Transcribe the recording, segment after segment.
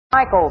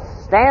Michael,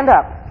 stand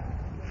up,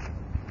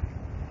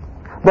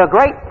 the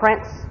great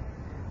prince,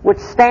 which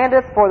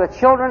standeth for the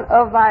children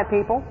of thy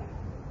people.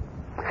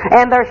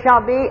 And there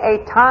shall be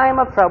a time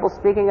of trouble,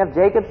 speaking of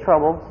Jacob's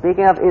trouble,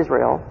 speaking of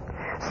Israel,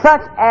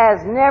 such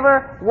as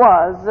never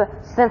was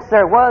since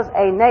there was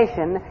a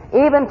nation,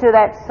 even to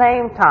that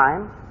same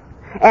time.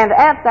 And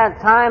at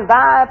that time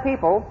thy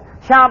people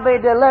shall be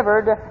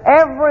delivered,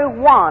 every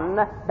one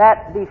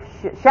that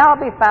shall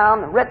be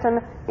found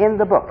written in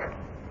the book.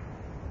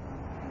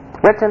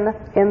 Written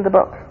in the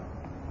book.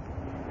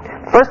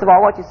 First of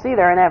all, what you see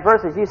there in that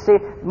verse is you see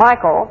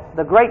Michael,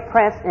 the great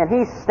prince, and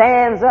he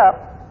stands up.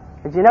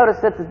 Did you notice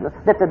that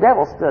the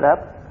devil stood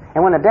up?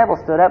 And when the devil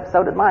stood up,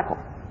 so did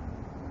Michael.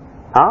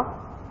 Huh?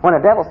 When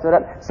the devil stood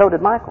up, so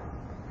did Michael.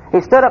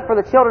 He stood up for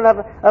the children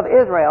of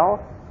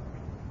Israel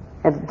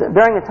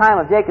during the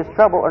time of Jacob's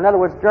trouble, or in other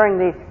words, during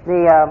the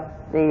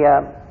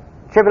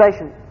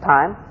tribulation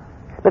time.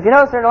 But if you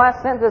notice there in the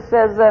last sentence it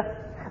says,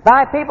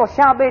 thy people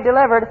shall be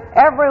delivered,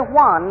 every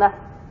one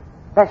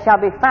that shall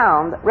be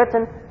found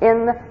written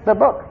in the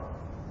book.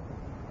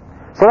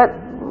 So that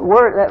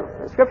word,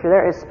 that scripture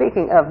there is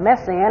speaking of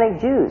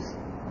Messianic Jews.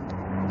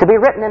 To be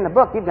written in the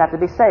book, you've got to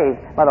be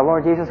saved by the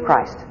Lord Jesus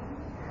Christ.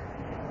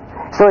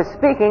 So it's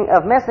speaking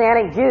of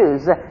Messianic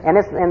Jews, and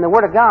the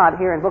Word of God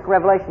here in the book of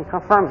Revelation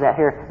confirms that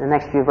here in the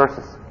next few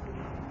verses.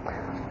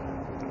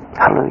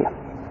 Hallelujah.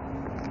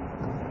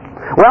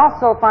 We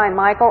also find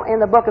Michael in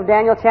the book of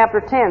Daniel chapter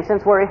 10,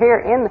 since we're here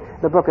in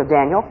the book of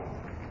Daniel.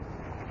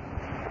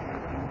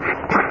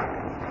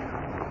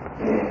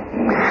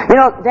 You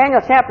know,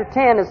 Daniel chapter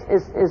 10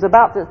 is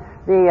about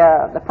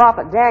the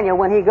prophet Daniel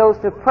when he goes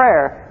to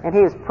prayer, and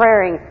he is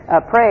praying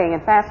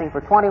and fasting for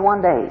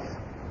 21 days.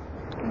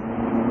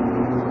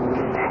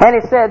 And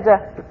he said,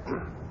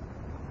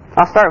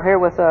 I'll start here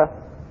with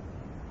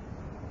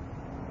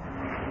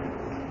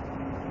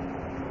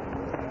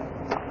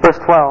verse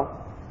 12.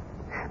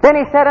 Then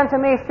he said unto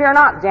me, fear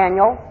not,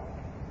 Daniel,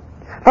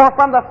 for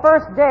from the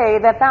first day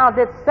that thou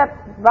didst set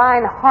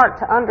thine heart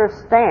to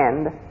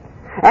understand,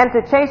 and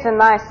to chasten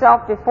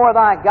thyself before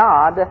thy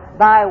God,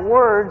 thy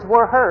words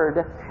were heard,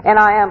 and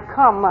I am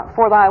come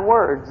for thy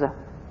words.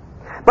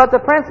 But the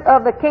prince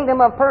of the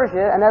kingdom of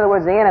Persia, in other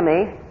words, the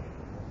enemy,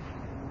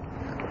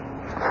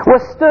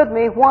 withstood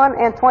me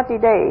 21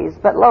 days.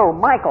 But lo,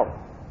 Michael,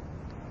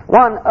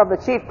 one of the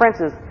chief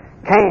princes,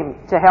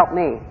 came to help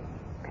me,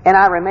 and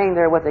I remained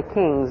there with the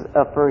kings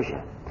of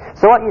Persia.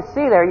 So what you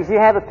see there is you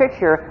have a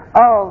picture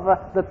of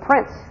the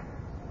prince,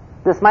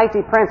 this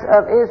mighty prince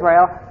of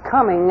Israel,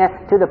 coming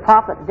to the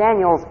prophet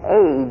Daniel's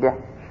aid.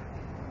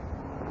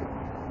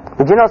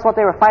 Did you notice what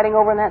they were fighting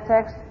over in that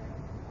text?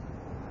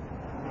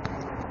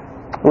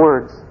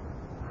 Words.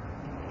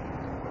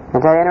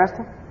 Isn't that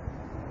interesting?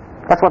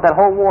 That's what that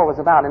whole war was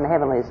about in the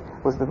heavenlies,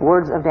 was the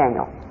words of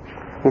Daniel.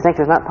 You think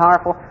there's not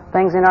powerful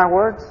things in our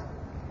words?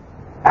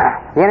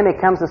 The enemy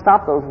comes to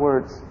stop those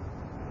words.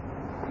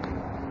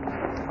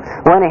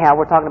 Well, anyhow,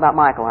 we're talking about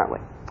Michael, aren't we?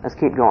 Let's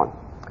keep going.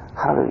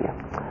 Hallelujah.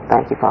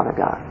 Thank you, Father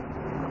God.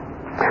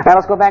 Now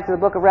let's go back to the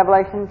book of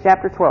Revelation,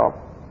 chapter 12,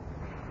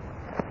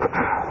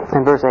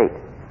 and verse 8.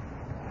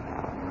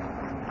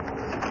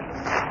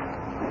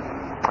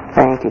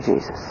 Thank you,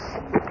 Jesus.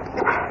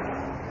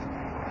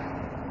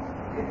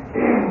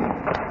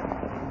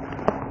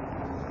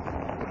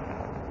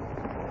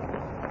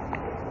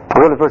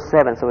 We'll go to verse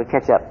 7 so we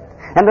catch up.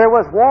 And there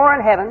was war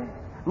in heaven.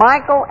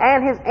 Michael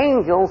and his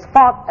angels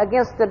fought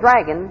against the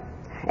dragon,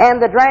 and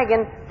the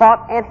dragon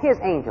fought and his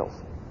angels.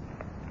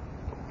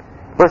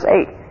 Verse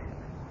 8.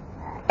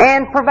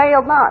 And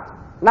prevailed not,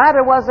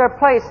 neither was their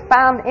place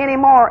found any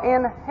more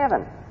in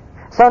heaven.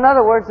 So in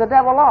other words, the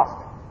devil lost.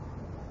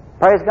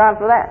 Praise God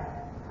for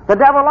that. The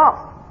devil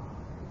lost.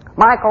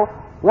 Michael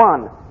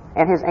won,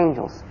 and his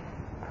angels.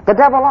 The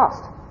devil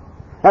lost.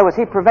 In other words,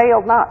 he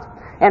prevailed not,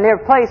 and their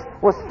place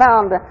was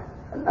found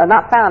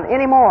not found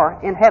any more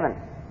in heaven.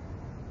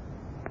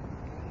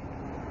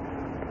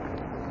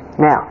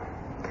 Now,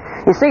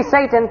 you see,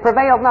 Satan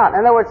prevailed not.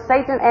 In other words,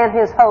 Satan and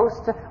his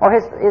host, or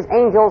his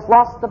angels,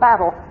 lost the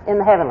battle in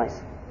the heavenlies.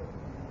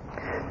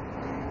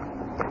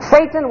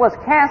 Satan was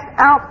cast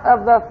out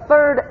of the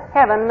third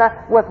heaven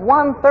with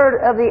 1/3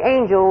 of the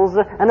angels,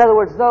 in other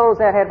words, those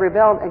that had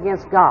rebelled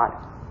against God.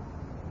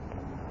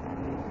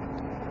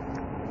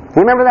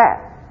 You remember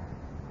that?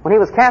 When he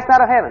was cast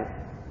out of heaven.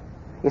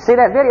 You see,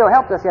 that video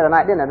helped us the other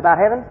night, didn't it, about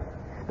heaven?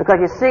 Because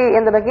you see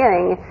in the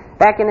beginning,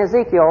 back in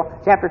Ezekiel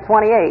chapter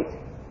 28,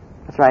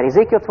 that's right,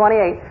 Ezekiel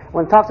 28,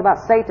 when it talks about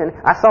Satan,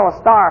 I saw a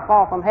star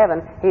fall from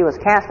heaven. He was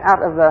cast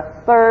out of the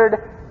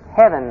third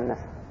heaven.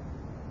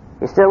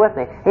 You still with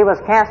me? He was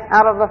cast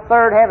out of the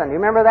third heaven. You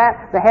remember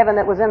that? The heaven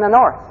that was in the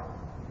north.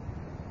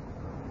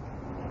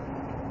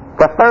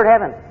 The third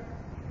heaven.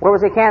 Where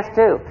was he cast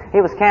to?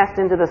 He was cast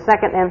into the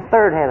second and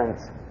third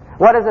heavens.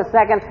 What is the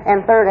second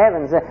and third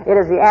heavens? It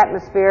is the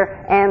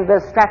atmosphere and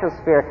the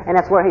stratosphere, and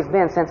that's where he's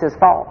been since his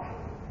fall.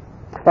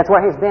 That's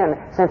where he's been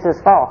since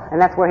his fall, and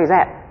that's where he's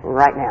at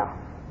right now.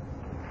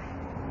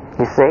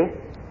 You see?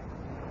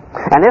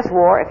 And this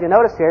war, if you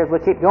notice here, as we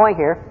keep going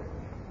here,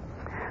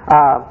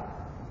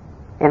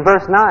 in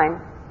verse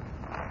 9,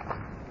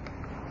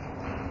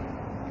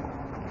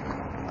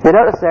 you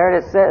notice there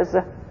it says,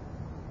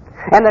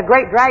 and the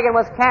great dragon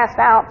was cast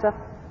out,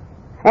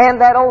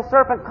 and that old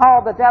serpent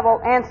called the devil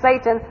and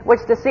Satan, which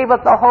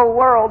deceiveth the whole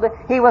world,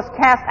 he was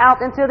cast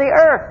out into the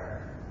earth.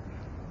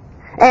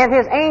 And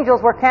his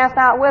angels were cast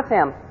out with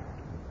him.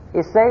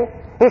 You see?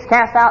 He's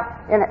cast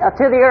out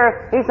to the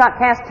earth. He's not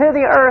cast to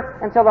the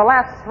earth until the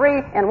last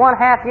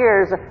 3.5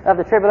 years of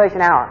the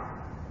tribulation hour.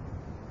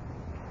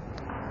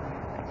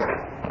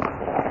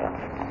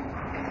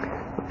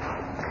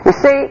 You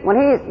see,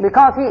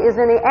 because he is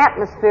in the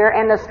atmosphere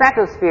and the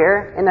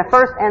stratosphere, in the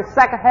first and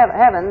second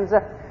heavens,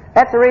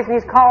 that's the reason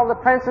he's called the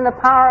prince and the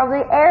power of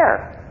the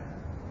air.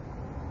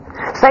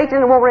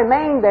 Satan will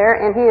remain there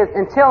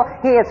until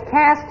he is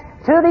cast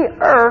to the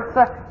earth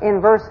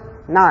in verse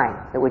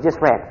 9 that we just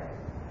read.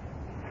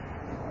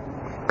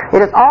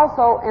 It is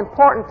also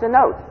important to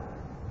note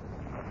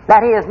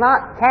that he is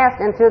not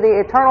cast into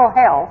the eternal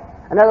hell,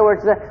 in other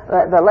words,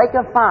 the lake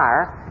of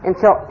fire,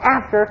 until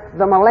after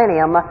the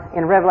millennium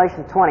in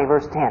Revelation 20,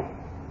 verse 10.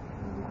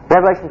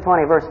 Revelation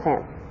 20, verse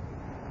 10.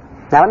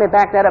 Now let me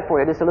back that up for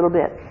you just a little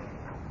bit.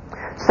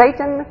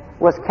 Satan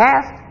was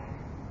cast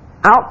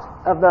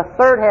out of the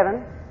third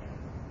heaven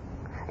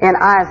in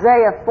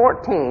Isaiah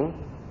 14,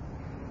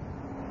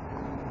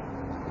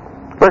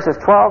 verses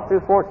 12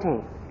 through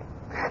 14.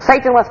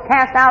 Satan was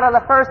cast out of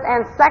the first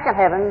and second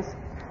heavens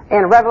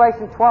in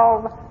Revelation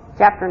 12,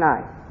 chapter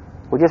 9.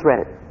 We just read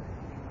it.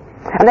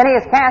 And then he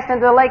is cast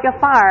into the lake of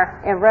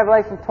fire in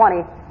Revelation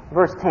 20,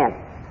 verse 10.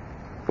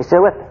 You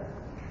still with me?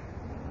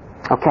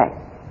 Okay.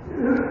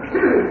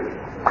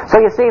 So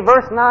you see,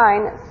 verse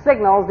 9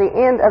 signals the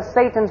end of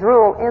Satan's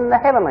rule in the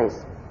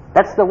heavenlies.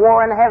 That's the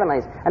war in the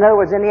heavenlies. In other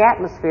words, in the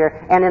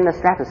atmosphere and in the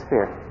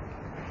stratosphere.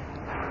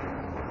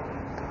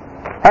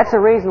 That's the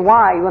reason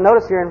why you will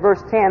notice here in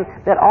verse 10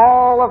 that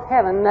all of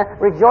heaven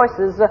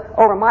rejoices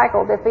over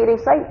Michael defeating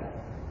Satan.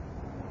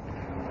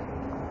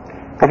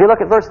 If you look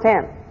at verse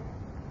 10.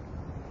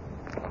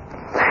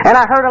 And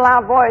I heard a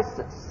loud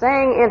voice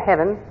saying in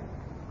heaven,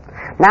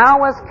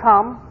 now is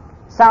come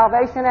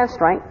salvation and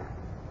strength,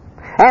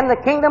 and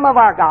the kingdom of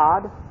our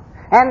God,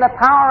 and the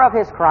power of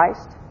His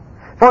Christ.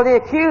 For the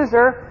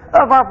accuser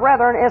of our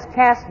brethren is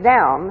cast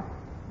down,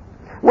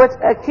 which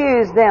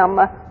accused them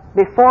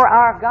before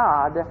our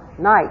God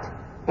night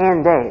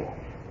and day.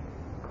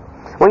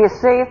 Well, you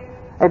see,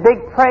 a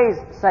big praise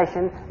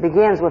session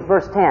begins with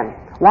verse 10.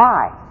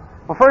 Why?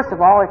 Well, first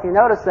of all, if you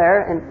notice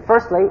there, and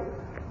firstly,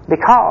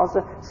 because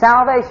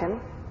salvation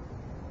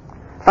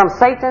from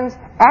Satan's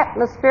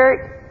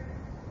atmospheric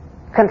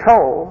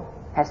control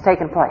has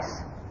taken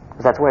place.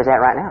 Because that's where he's at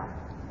right now.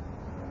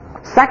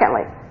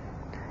 Secondly,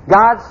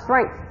 God's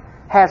strength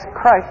has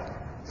crushed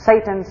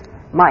Satan's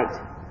might.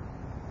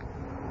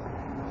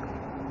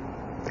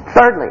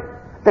 Thirdly,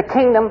 the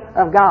kingdom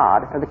of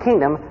God, or the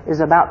kingdom,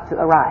 is about to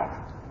arrive.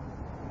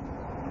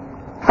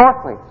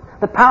 Fourthly,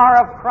 the power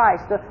of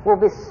Christ will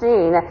be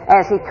seen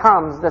as He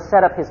comes to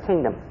set up His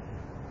kingdom.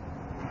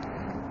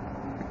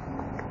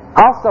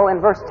 Also in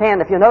verse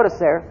 10, if you notice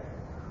there,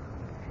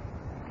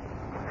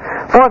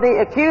 for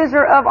the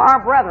accuser of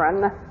our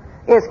brethren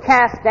is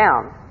cast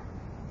down,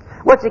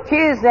 which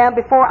accused them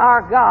before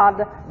our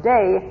God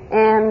day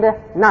and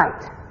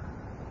night.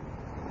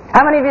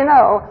 How many of you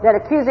know that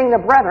accusing the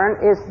brethren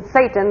is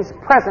Satan's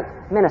present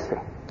ministry?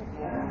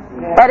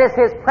 That is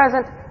his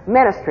present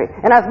ministry.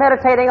 And I was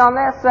meditating on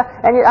this,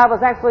 and I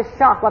was actually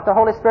shocked what the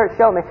Holy Spirit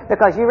showed me,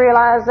 because you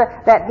realize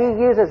that he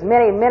uses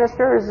many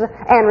ministers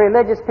and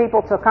religious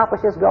people to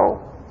accomplish his goal.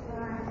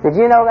 Did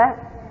you know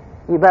that?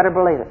 You better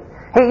believe it.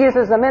 He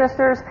uses the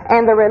ministers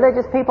and the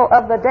religious people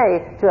of the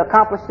day to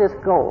accomplish this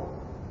goal.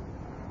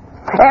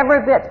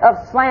 Every bit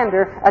of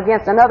slander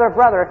against another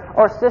brother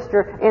or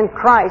sister in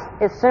Christ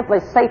is simply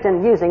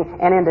Satan using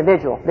an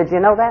individual. Did you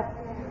know that?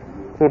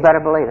 You better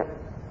believe it.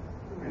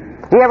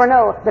 Do you ever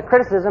know the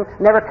criticism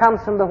never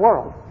comes from the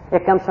world?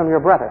 It comes from your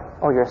brother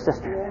or your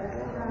sister.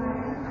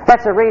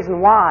 That's the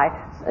reason why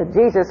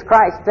Jesus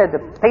Christ said to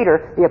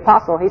Peter, the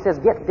apostle, he says,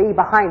 "Get thee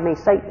behind me,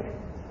 Satan."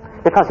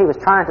 Because he was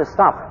trying to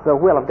stop the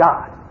will of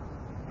God.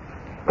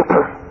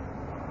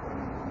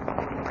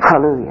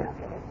 Hallelujah.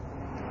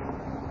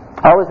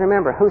 Always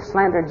remember, who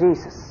slandered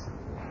Jesus?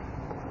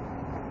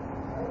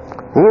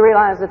 Do you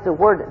realize that the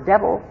word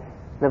devil,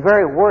 the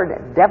very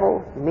word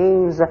devil,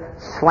 means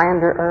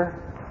slanderer?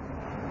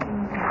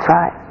 That's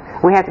right.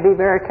 We have to be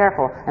very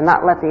careful and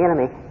not let the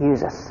enemy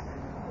use us.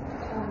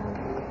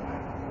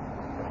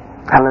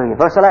 Hallelujah.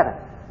 Verse 11.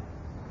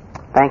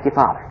 Thank you,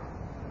 Father.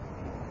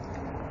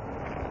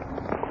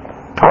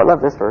 Oh, I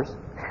love this verse.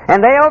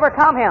 And they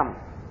overcome him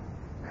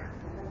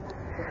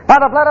by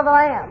the blood of the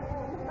Lamb.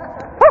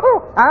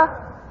 Woo-hoo! Huh?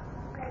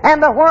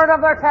 And the word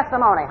of their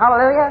testimony.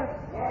 Hallelujah.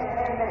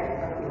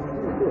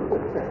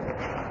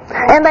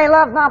 And they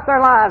loved not their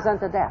lives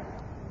unto death.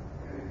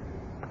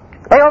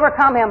 They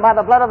overcome him by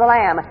the blood of the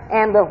Lamb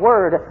and the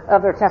word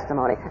of their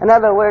testimony. In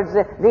other words,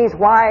 these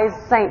wise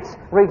saints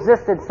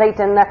resisted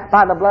Satan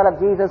by the blood of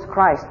Jesus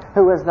Christ,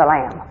 who is the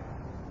Lamb.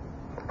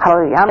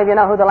 Hallelujah. How many of you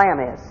know who the Lamb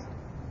is?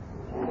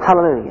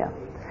 Hallelujah.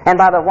 And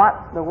by the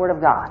what? The Word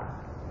of God.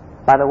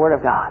 By the Word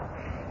of God.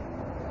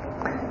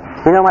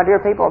 You know, my dear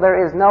people,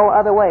 there is no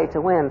other way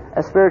to win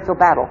a spiritual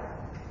battle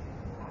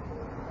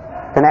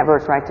than that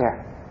verse right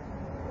there.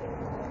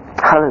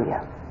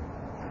 Hallelujah.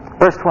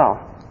 Verse 12.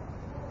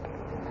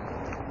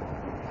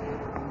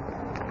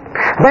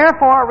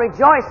 Therefore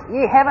rejoice,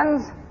 ye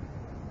heavens,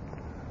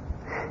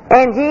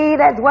 and ye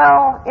that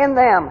dwell in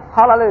them.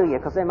 Hallelujah.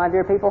 Because then, my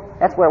dear people,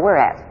 that's where we're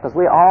at. Because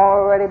we've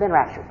already been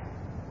raptured.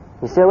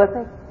 You still with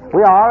me?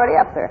 We are already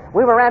up there.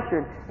 We were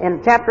raptured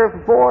in chapter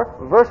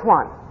 4, verse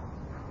 1.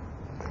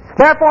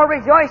 Therefore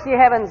rejoice, ye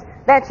heavens,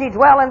 that ye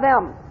dwell in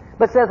them.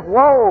 But says,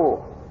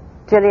 woe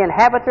to the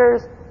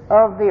inhabitants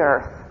of the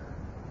earth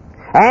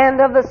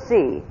and of the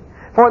sea,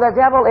 for the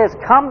devil is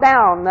come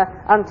down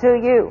unto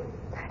you,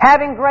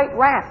 having great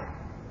wrath,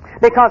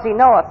 because he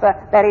knoweth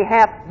that he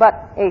hath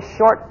but a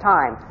short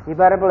time. You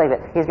better believe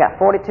it. He's got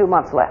 42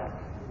 months left.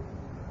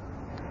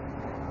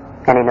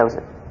 And he knows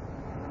it.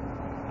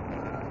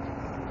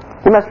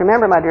 You must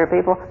remember, my dear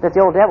people, that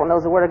the old devil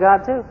knows the Word of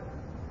God too.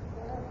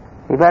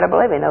 You better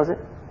believe he knows it.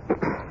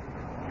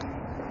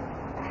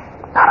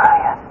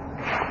 Hallelujah.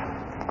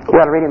 We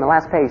ought to read him the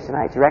last page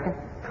tonight, you reckon?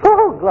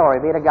 Woo, glory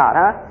be to God,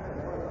 huh?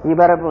 You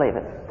better believe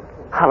it.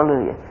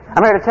 Hallelujah.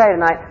 I'm here to tell you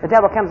tonight, the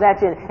devil comes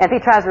at you, and if he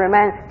tries to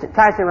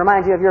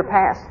remind you of your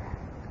past,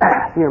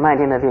 you remind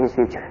him of his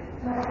future.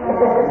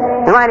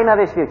 Remind him of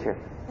his future.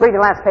 Read the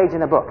last page in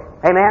the book.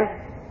 Amen?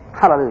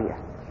 Hallelujah.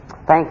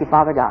 Thank you,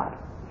 Father God.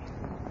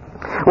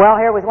 Well,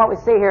 here with what we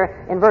see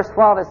here in verse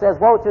 12, it says,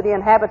 woe to the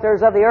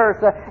inhabitants of the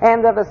earth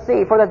and of the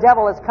sea, for the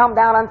devil is come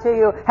down unto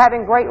you,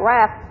 having great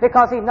wrath,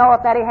 because he knoweth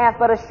that he hath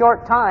but a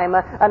short time.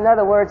 In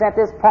other words, at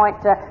this point,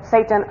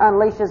 Satan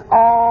unleashes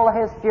all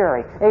his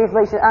fury. He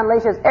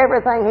unleashes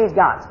everything he's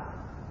got.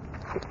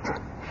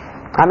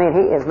 I mean,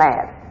 he is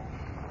mad.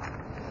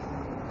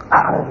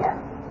 Hallelujah.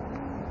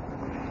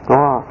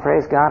 Oh,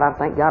 praise God. I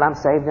thank God I'm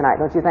saved tonight.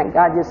 Don't you thank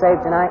God you're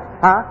saved tonight?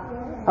 Huh?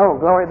 Oh,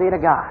 glory be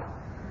to God.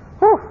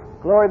 Whew.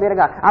 Glory be to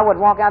God. I wouldn't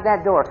walk out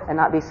that door and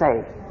not be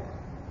saved.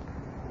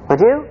 Would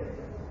you?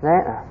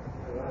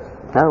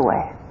 No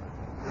way.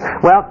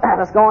 Well,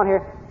 let's go on here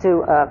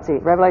to see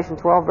Revelation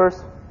 12,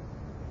 verse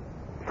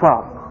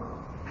 12.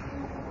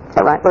 Is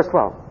that right? Verse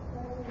 12.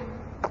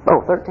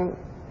 Oh, 13.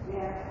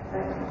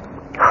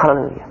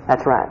 Hallelujah.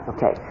 That's right.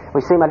 Okay.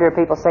 We see, my dear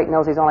people, Satan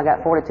knows he's only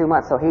got 42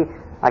 months, so he,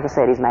 like I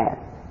said, he's mad.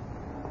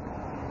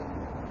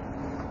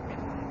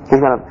 He's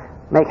going to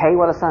make hay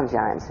while the sun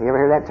shines. You ever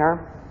hear that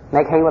term?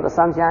 Make hay while the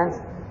sun shines?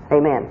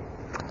 Amen.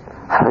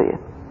 Hallelujah.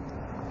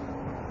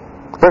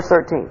 Verse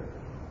 13.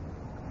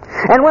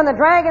 And when the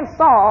dragon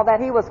saw that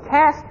he was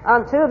cast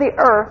unto the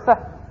earth,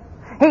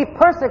 he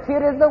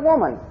persecuted the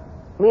woman,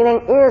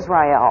 meaning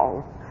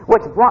Israel,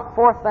 which brought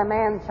forth the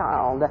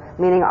man-child,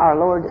 meaning our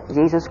Lord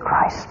Jesus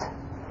Christ.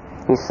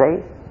 You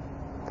see?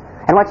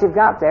 And what you've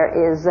got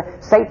there is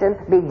Satan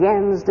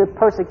begins to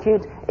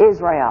persecute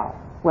Israel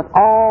with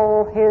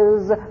all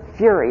his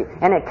fury.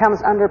 And it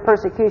comes under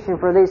persecution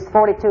for these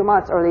 42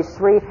 months or these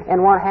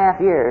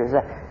 3.5 years.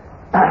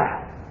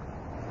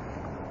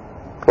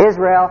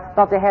 Israel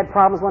thought they had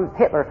problems when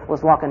Hitler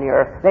was walking the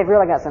earth. They've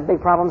really got some big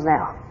problems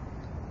now.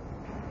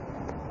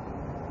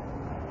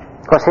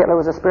 Of course, Hitler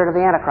was the spirit of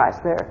the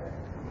Antichrist there.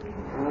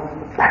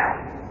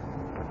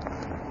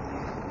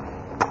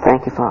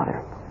 Thank you,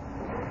 Father.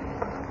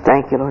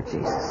 Thank you, Lord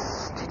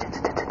Jesus.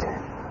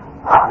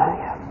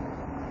 Hallelujah.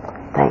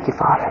 Thank you,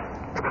 Father.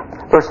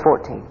 Verse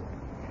 14.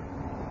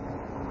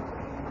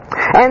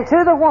 And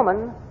to the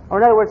woman, or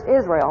in other words,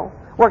 Israel,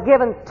 were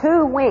given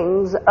 2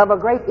 wings of a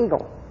great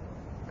eagle,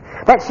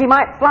 that she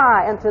might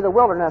fly into the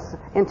wilderness,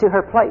 into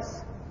her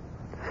place,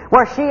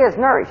 where she is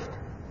nourished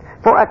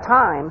for a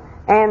time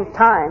and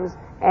times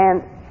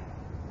and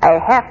a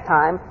half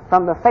time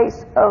from the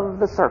face of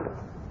the serpent.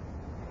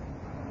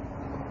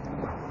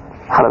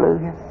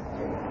 Hallelujah.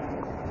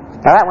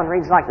 Now that one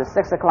reads like the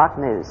 6 o'clock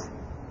news.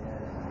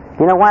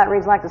 You know why it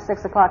reads like the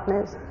 6 o'clock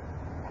news?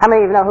 How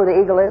many of you know who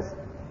the eagle is?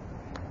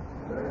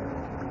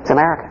 It's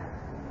America.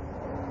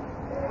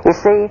 You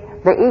see,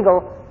 the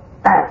eagle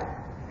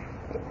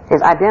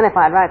is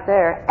identified right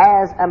there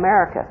as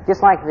America,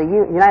 just like the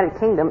United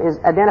Kingdom is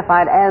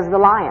identified as the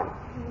lion.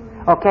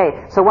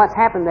 Okay, so what's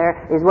happened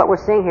there is what we're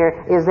seeing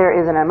here is there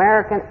is an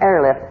American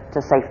airlift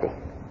to safety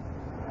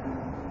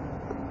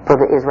for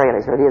the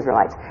Israelis or the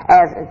Israelites.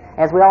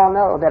 As we all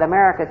know that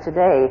America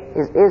today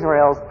is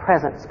Israel's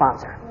present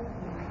sponsor.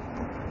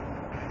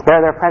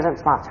 They're their present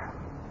sponsor.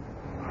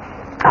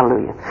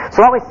 Hallelujah.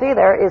 So what we see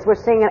there is we're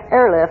seeing an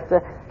airlift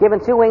given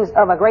 2 wings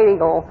of a great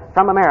eagle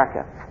from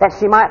America, that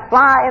she might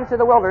fly into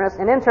the wilderness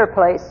and into her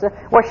place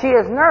where she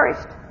is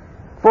nourished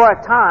for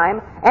a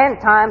time and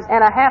times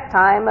and a half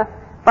time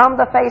from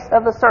the face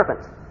of the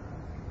serpent.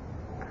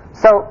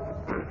 So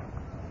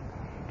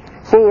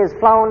she is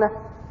flown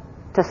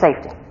to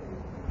safety.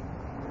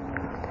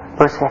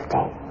 Verse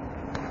 15.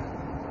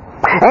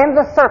 And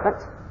the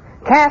serpent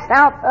cast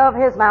out of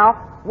his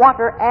mouth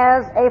water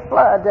as a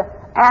flood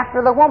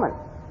after the woman,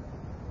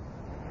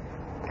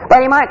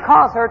 that he might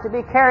cause her to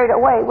be carried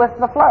away with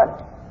the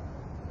flood.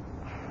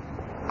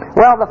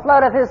 Well, the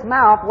flood of his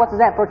mouth, what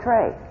does that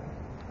portray?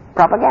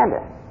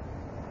 Propaganda.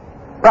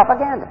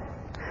 Propaganda.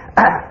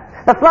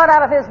 The flood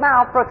out of his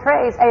mouth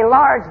portrays a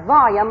large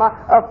volume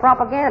of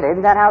propaganda.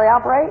 Isn't that how they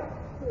operate?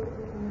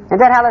 Isn't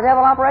that how the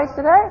devil operates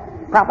today?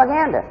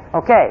 Propaganda.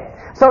 Okay.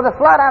 So the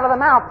flood out of the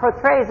mouth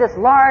portrays this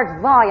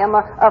large volume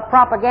of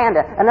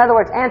propaganda. In other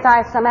words,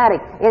 anti-Semitic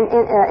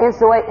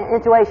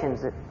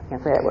intuitions. I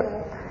can't say that word.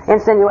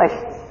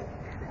 Insinuations.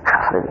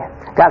 Hallelujah.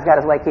 God's got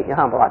His way of keeping you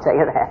humble, I'll tell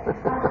you that.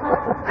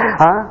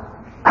 Huh?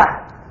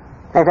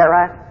 Is that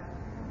right?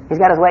 He's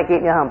got His way of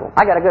keeping you humble.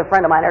 I got a good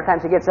friend of mine, every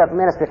time she gets up and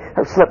minister,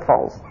 her slip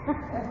falls.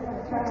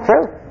 It's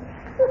true.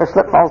 Her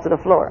slip falls to the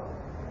floor.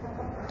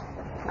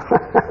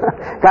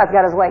 God's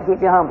got His way to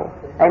keep you humble.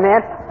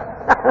 Amen?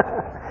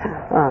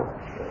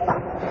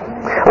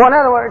 Well, in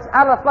other words,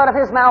 out of the flood of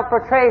his mouth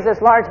portrays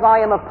this large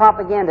volume of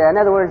propaganda. In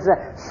other words,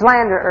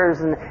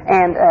 slanderers and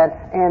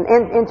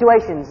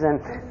intuitions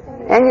and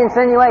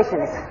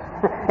insinuations.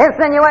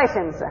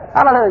 Insinuations.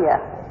 Hallelujah.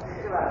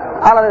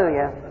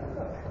 Hallelujah.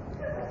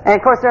 And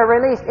of course they're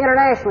released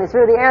internationally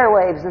through the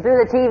airwaves and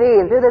through the TV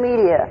and through the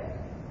media.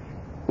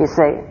 You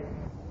see.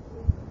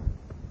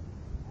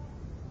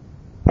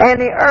 And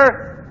the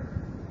earth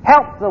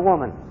helped the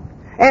woman.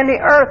 And the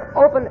earth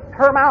opened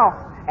her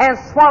mouth and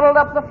swallowed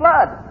up the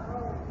flood.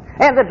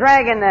 And the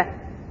dragon,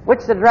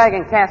 which the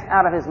dragon cast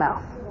out of his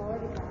mouth.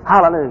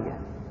 Hallelujah.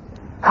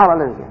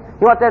 Hallelujah.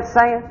 You know what that's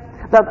saying?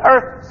 The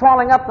earth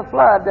swallowing up the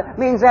flood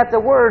means that the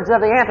words of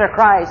the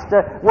Antichrist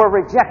were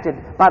rejected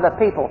by the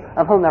people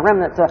of whom the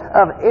remnant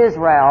of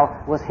Israel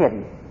was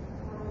hidden.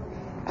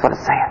 That's what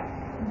it's saying.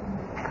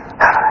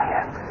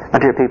 Hallelujah. My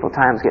dear people,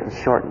 time's getting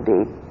short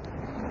indeed.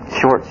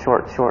 Short.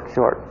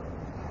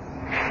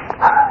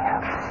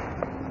 Hallelujah.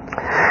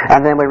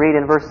 And then we read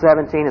in verse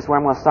 17, is where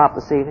I'm going to stop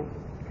this evening.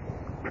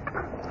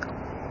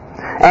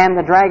 And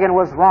the dragon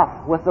was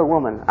wroth with the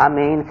woman. I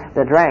mean,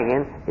 the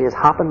dragon is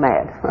hopping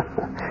mad.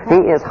 He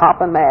is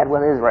hopping mad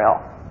with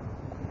Israel.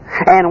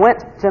 And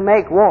went to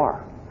make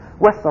war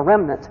with the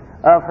remnant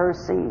of her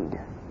seed,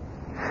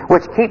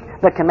 which keep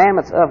the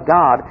commandments of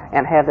God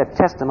and have the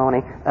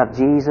testimony of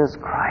Jesus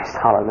Christ.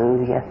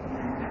 Hallelujah.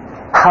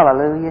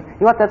 Hallelujah.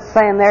 You know what that's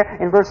saying there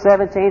in verse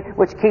 17?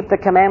 Which keep the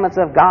commandments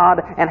of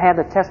God and have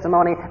the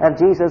testimony of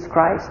Jesus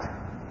Christ.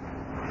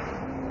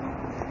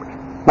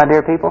 My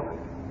dear people,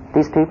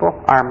 these people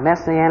are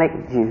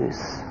Messianic Jews.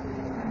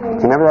 Do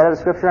you remember that other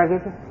scripture I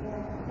gave you?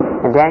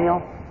 In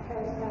Daniel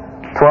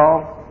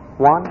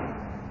 12:1.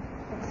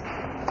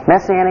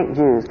 Messianic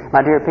Jews.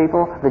 My dear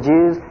people, the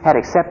Jews had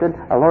accepted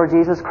the Lord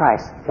Jesus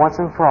Christ once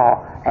and for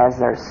all as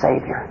their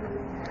Savior.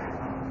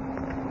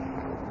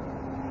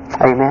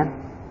 Amen.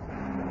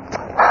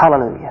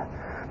 Hallelujah.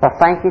 Well,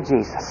 thank you,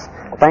 Jesus.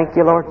 Thank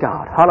you, Lord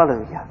God.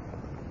 Hallelujah.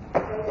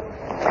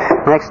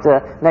 Next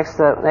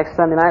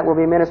Sunday night we'll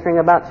be ministering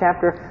about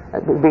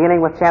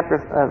beginning with chapter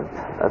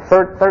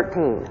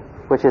 13,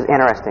 which is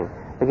interesting.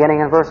 Beginning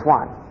in verse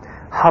 1.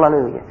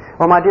 Hallelujah.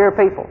 Well, my dear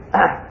people,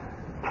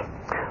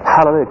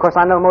 hallelujah. Of course,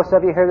 I know most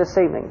of you here this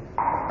evening,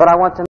 but I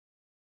want to